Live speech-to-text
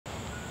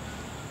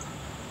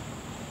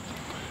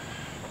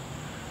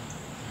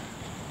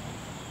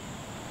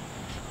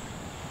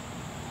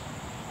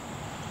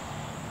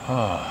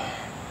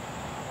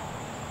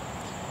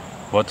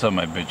What's up,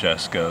 my bitch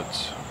ass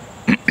goats?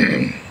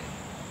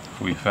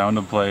 We found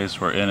a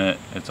place, we're in it,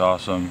 it's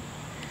awesome.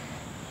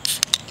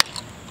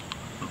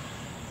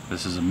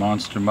 This is a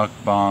monster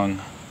mukbang.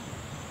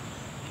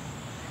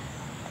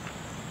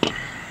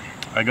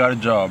 I got a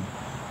job.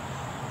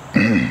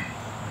 And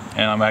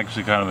I'm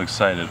actually kind of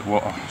excited.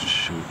 Well, oh,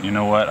 shoot, you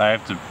know what? I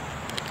have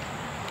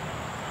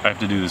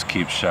to do this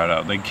Keeps shout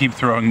out. They keep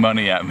throwing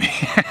money at me.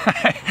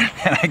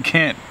 And I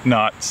can't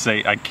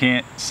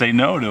say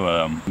no to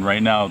them.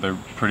 Right now they're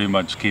pretty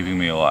much keeping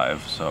me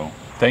alive, so.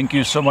 Thank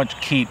you so much,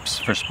 Keeps,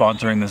 for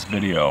sponsoring this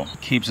video.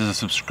 Keeps is a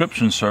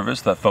subscription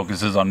service that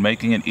focuses on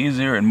making it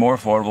easier and more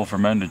affordable for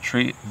men to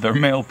treat their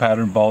male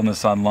pattern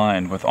baldness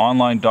online with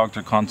online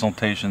doctor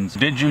consultations.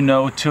 Did you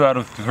know 2 out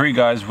of 3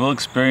 guys will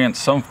experience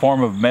some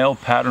form of male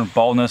pattern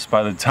baldness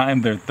by the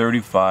time they're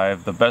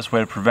 35? The best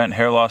way to prevent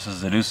hair loss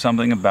is to do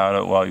something about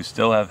it while you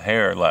still have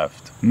hair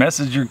left.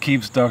 Message your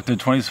Keeps doctor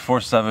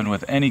 24/7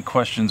 with any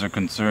questions or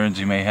concerns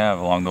you may have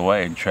along the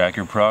way and track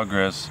your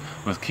progress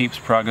with Keeps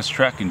Progress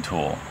Tracking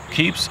Tool.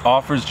 Keeps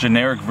offers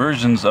generic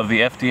versions of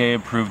the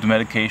FDA-approved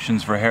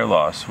medications for hair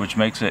loss, which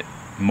makes it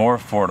more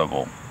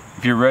affordable.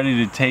 If you're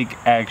ready to take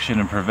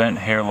action and prevent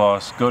hair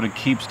loss, go to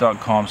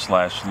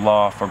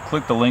keeps.com/LAHWF or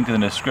click the link in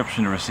the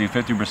description to receive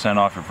 50%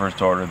 off your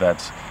first order.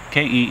 That's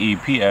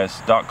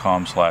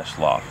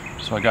keeps.com/LAHWF.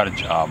 So I got a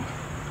job.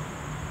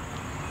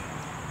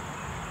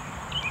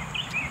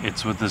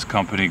 It's with this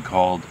company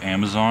called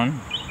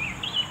Amazon.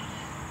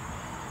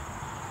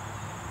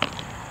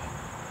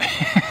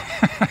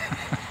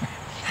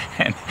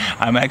 And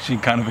I'm actually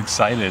kind of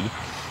excited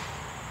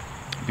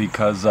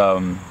because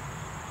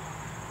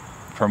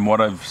from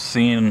what I've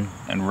seen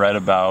and read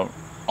about,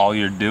 all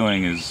you're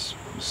doing is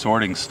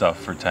sorting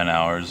stuff for 10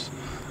 hours.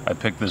 I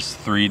picked this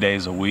 3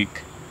 days a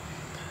week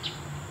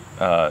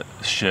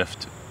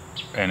shift,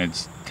 and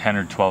it's 10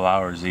 or 12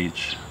 hours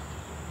each.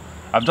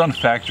 I've done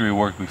factory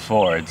work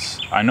before.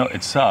 I know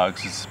it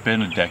sucks. It's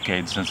been a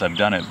decade since I've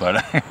done it,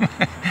 but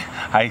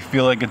I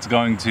feel like it's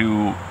going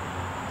to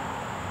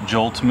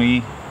jolt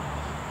me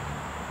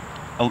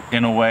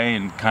in a way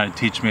and kind of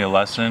teach me a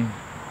lesson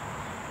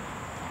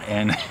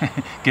and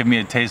give me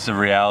a taste of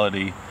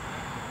reality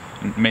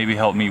and maybe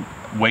help me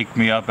wake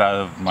me up out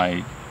of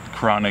my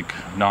chronic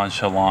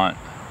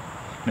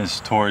nonchalantness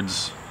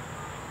towards,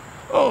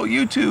 oh,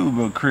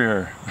 YouTube, a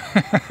career.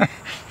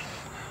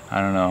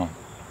 I don't know.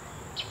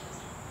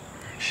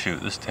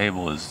 Shoot, this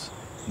table is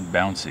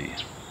bouncy.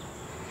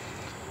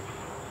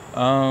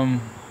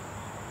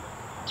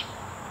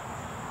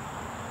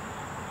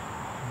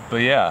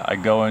 But yeah, I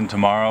go in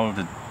tomorrow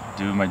to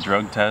do my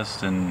drug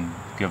test and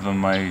give them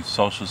my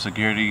social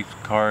security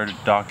card,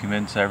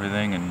 documents,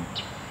 everything, and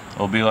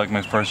it'll be like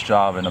my first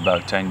job in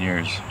about 10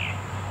 years.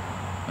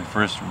 My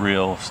first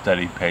real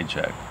steady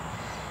paycheck.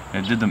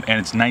 And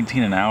it's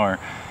 19 an hour,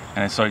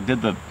 and so I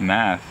did the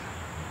math.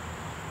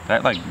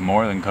 That like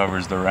more than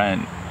covers the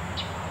rent.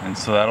 And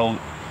so I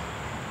don't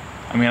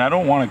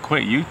want to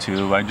quit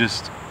YouTube. I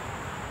just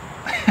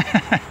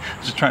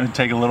trying to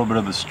take a little bit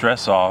of the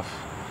stress off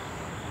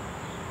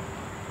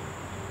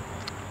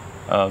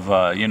of,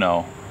 you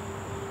know,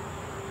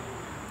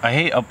 I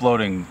hate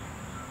uploading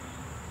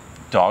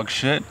dog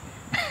shit.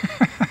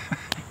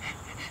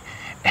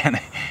 And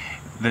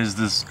there's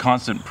this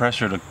constant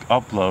pressure to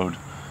upload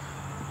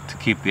to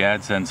keep the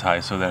AdSense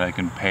high so that I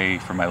can pay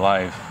for my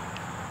life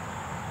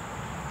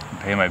and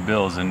pay my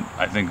bills. And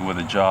I think with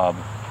a job,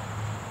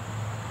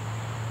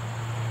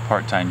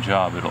 part-time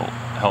job, it'll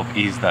help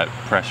ease that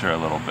pressure a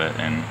little bit.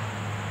 And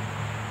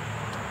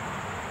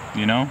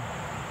you know,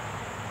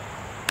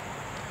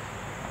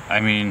 I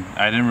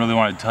didn't really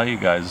want to tell you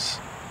guys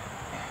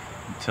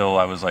until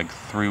I was like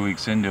 3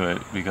 weeks into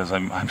it, because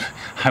I'm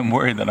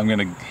worried that I'm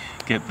gonna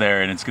get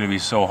there and it's gonna be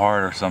so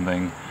hard or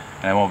something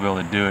and I won't be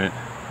able to do it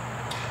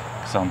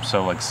because I'm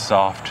so like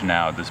soft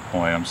now at this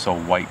point. I'm so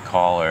white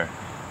collar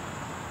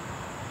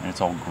and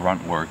it's all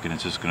grunt work, and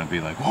it's just gonna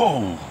be like,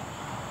 whoa,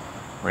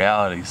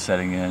 reality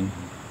setting in.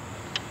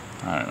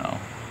 I don't know.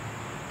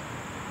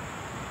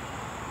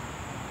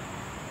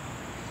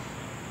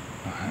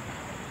 I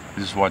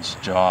just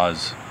watched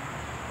Jaws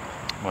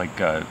like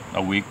a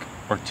week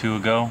or 2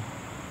 ago,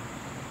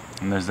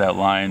 and there's that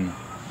line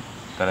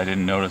that I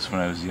didn't notice when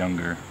I was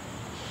younger.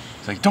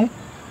 It's like, don't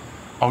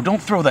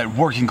throw that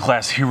working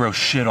class hero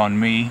shit on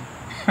me.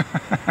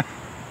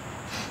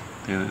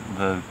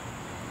 the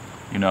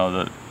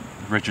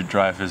Richard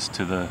Dreyfuss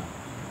to the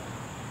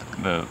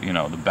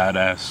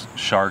badass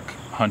shark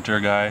hunter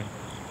guy.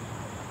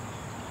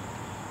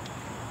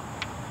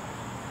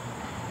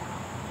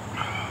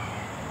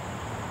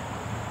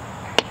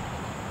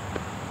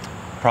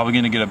 Probably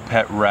gonna get a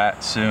pet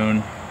rat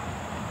soon.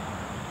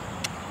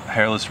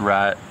 Hairless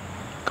rat.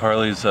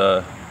 Carly's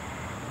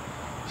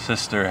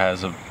sister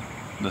has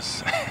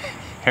this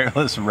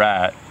hairless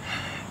rat,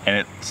 and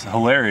it's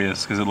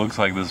hilarious because it looks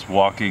like this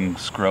walking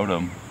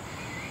scrotum.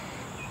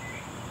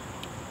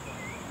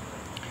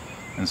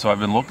 And so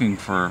I've been looking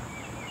for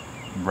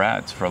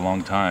rats for a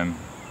long time,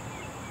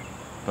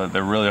 but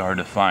they're really hard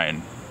to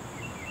find.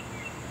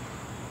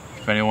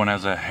 If anyone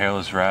has a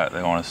hairless rat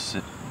they want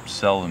to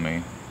sell to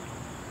me,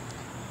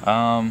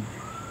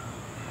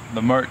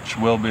 the merch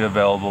will be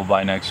available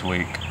by next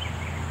week.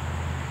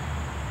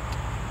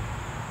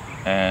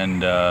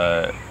 And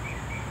I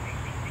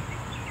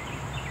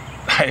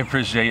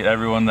appreciate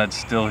everyone that's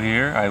still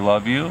here. I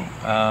love you.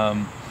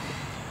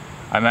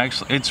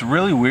 It's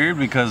really weird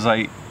because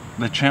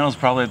the channel's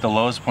probably at the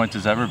lowest point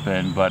it's ever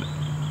been, but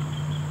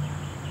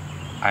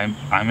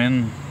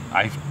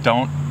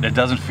it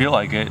doesn't feel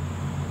like it.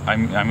 I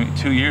mean,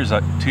 2 years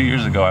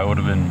ago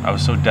I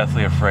was so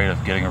deathly afraid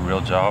of getting a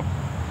real job.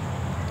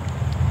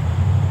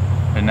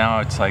 And now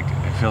it's like,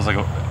 it feels like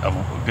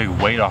a big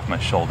weight off my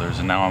shoulders,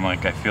 and now I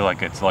feel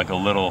like it's like a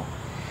little,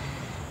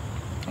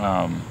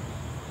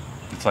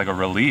 it's like a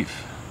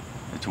relief.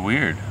 It's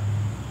weird.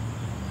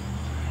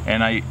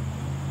 And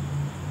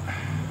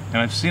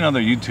I've seen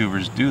other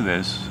YouTubers do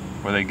this,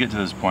 where they get to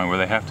this point where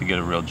they have to get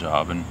a real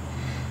job, and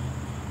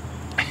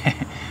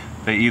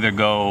they either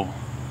go,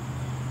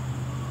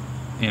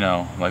 you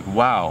know, like,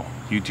 wow,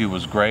 YouTube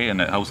was great, and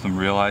it helps them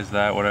realize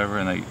that, whatever,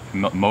 and it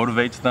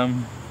motivates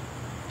them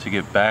to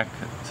get back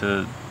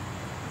to,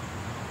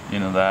 you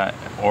know, that,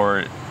 or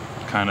it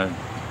kind of,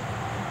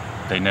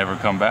 they never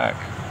come back.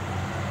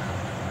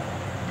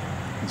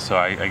 And so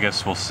I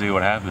guess we'll see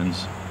what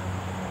happens.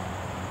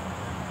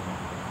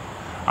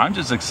 I'm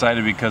just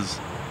excited because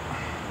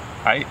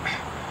I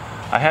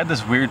had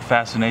this weird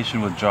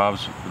fascination with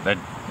jobs that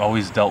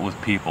always dealt with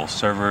people,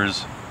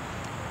 servers,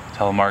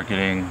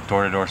 telemarketing,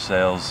 door-to-door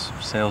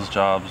sales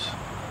jobs,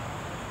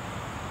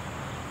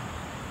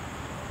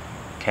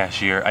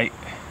 cashier. I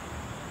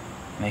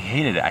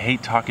hated it. I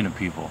hate talking to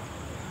people.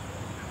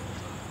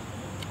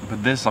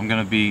 But this, I'm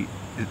gonna be,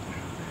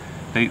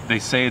 they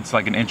say it's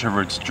like an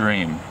introvert's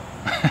dream,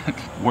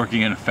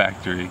 working in a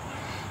factory.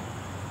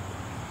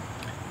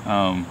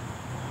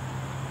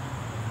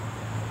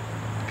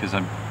 Because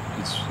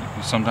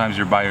sometimes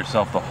you're by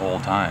yourself the whole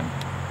time.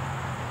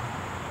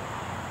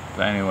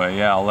 But anyway,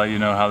 yeah, I'll let you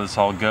know how this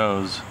all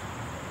goes.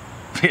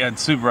 Yeah,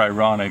 it's super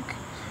ironic.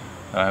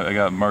 I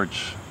got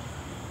merch.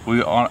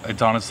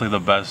 It's honestly the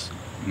best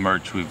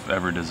merch we've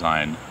ever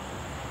designed.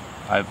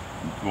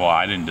 Well,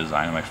 I didn't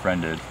design it, my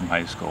friend did from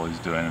high school. He's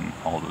doing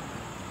all the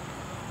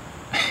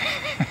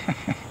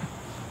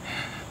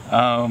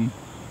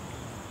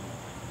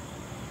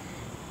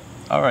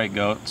alright,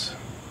 goats.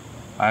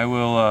 I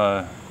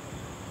will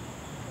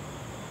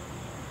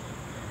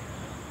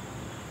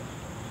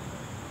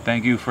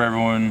thank you for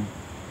everyone.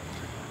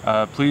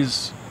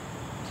 Please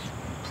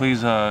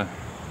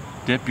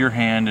dip your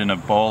hand in a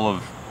bowl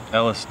of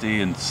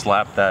LSD and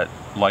slap that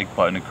like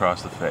button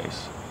across the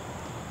face.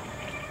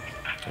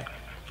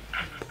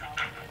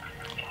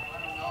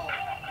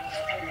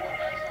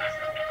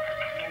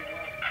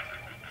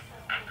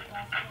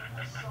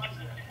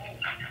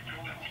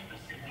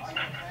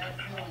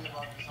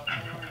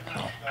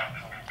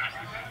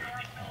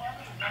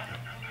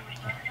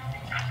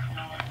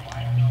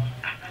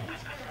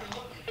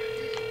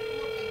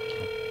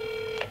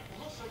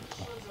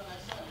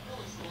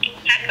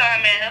 Petco,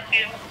 may I help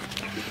you?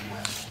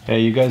 Hey,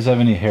 you guys have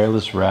any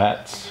hairless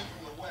rats?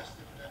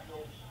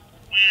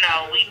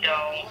 No, we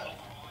don't.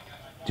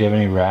 Do you have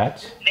any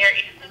rats?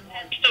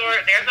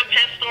 There's a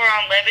pet store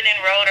on Lebanon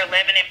Road or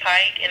Lebanon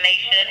Pike, and they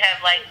should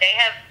have, they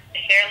have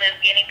hairless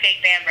guinea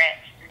pigs and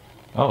rats.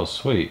 Oh,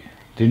 sweet.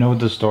 Do you know what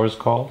the store is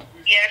called?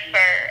 Yes,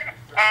 sir.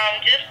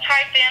 Just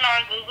type in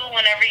on Google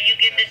whenever you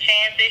get the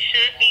chance. It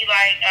should be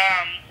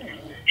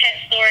pet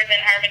stores in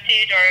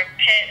Hermitage or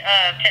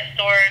pet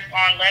stores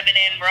on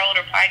Lebanon Road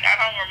or Pike. I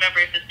don't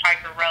remember if it's Pike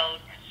or Road,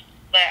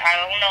 but I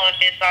don't know if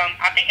it's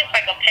I think it's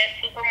like a pet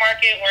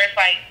supermarket where it's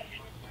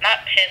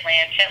not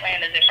Petland.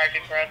 Petland is in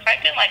Murfreesboro.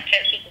 Type in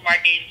pet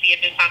supermarket and see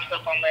if it pops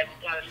up on it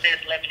says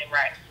Lebanon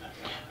right.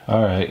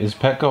 All right. Is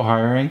Petco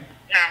hiring?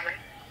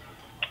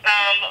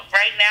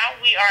 Right now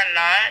we are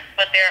not,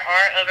 but there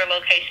are other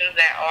locations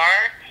that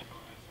are.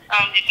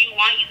 If you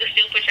want, you can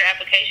still put your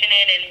application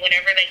in, and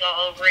whenever they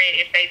go over it,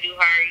 if they do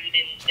hire you,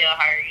 then they'll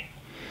hire you.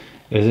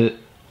 Is it?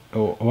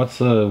 What's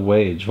the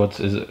wage?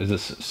 Is it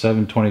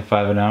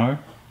 $7.25 an hour?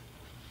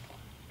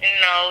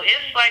 No,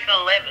 it's like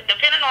 11.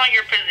 Depending on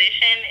your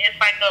position, it's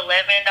like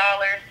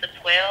 $11 to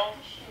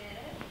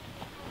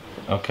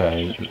 $12.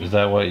 Okay, is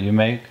that what you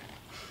make?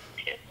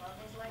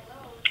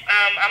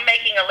 I'm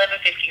making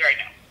 $11.50 right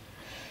now.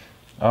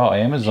 Oh,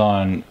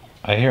 Amazon.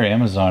 I hear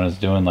Amazon is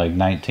doing like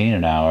 $19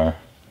 an hour.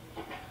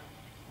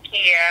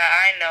 Yeah,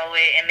 I know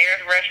it, and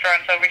there's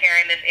restaurants over here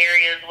in this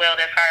area as well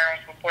that's hiring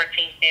for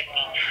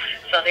 $14.50.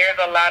 So there's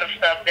a lot of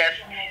stuff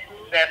that's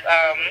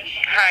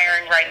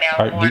hiring right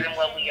now more than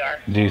what we are.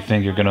 Do you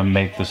think you're gonna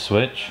make the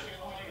switch?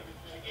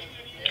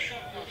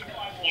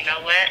 You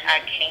know what? I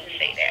can't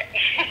say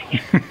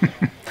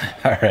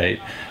that. All right.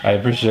 I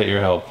appreciate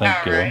your help.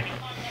 Thank you. Right.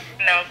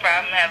 No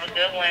problem. Have a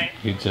good one.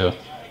 You too.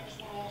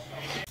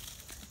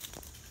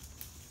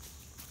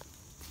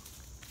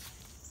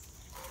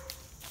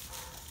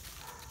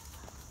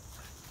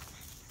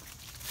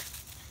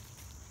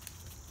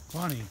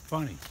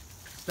 Bunny,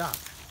 stop.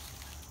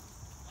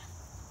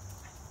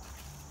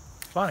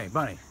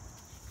 Bunny.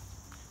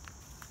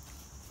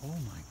 Oh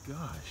my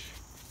gosh.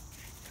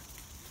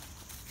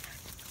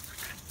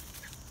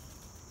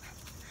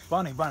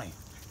 Bonnie, Bonnie.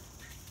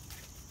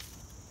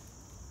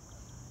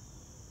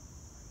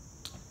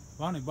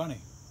 Bonnie,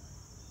 Bonnie.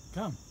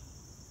 Come.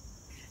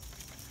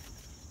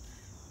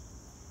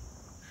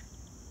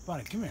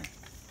 Bonnie, come here.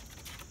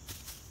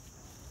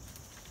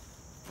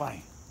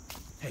 Bonnie.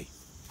 Hey.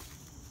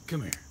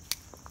 Come here.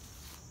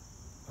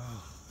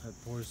 Oh, that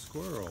poor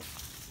squirrel.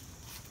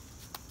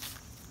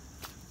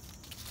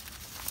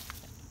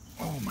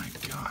 Oh my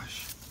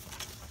gosh.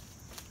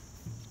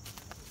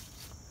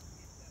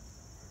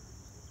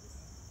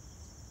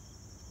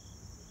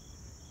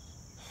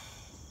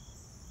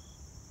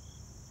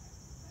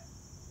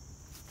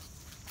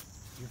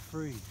 You're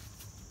free.